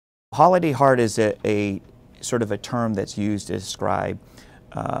Holiday heart is a sort of a term that's used to describe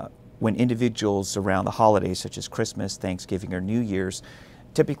when individuals around the holidays, such as Christmas, Thanksgiving, or New Year's,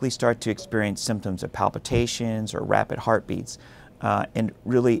 typically start to experience symptoms of palpitations or rapid heartbeats, and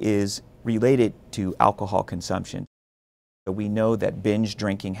really is related to alcohol consumption. We know that binge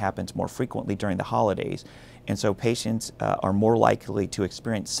drinking happens more frequently during the holidays, and so patients are more likely to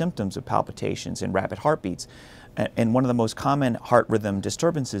experience symptoms of palpitations and rapid heartbeats. And one of the most common heart rhythm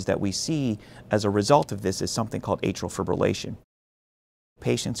disturbances that we see as a result of this is something called atrial fibrillation.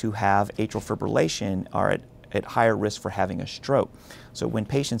 Patients who have atrial fibrillation are at higher risk for having a stroke. So when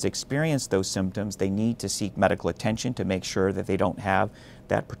patients experience those symptoms, they need to seek medical attention to make sure that they don't have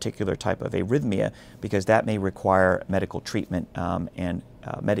that particular type of arrhythmia, because that may require medical treatment and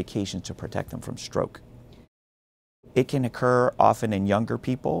medications to protect them from stroke. It can occur often in younger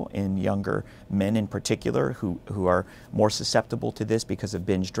people, in younger men in particular, who are more susceptible to this because of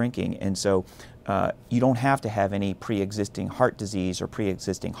binge drinking. And so you don't have to have any pre-existing heart disease or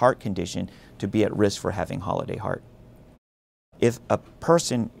pre-existing heart condition to be at risk for having holiday heart. If a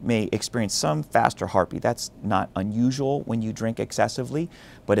person may experience some faster heartbeat, that's not unusual when you drink excessively,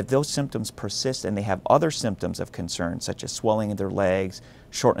 but if those symptoms persist and they have other symptoms of concern, such as swelling in their legs,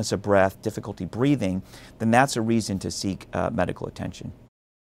 shortness of breath, difficulty breathing, then that's a reason to seek medical attention.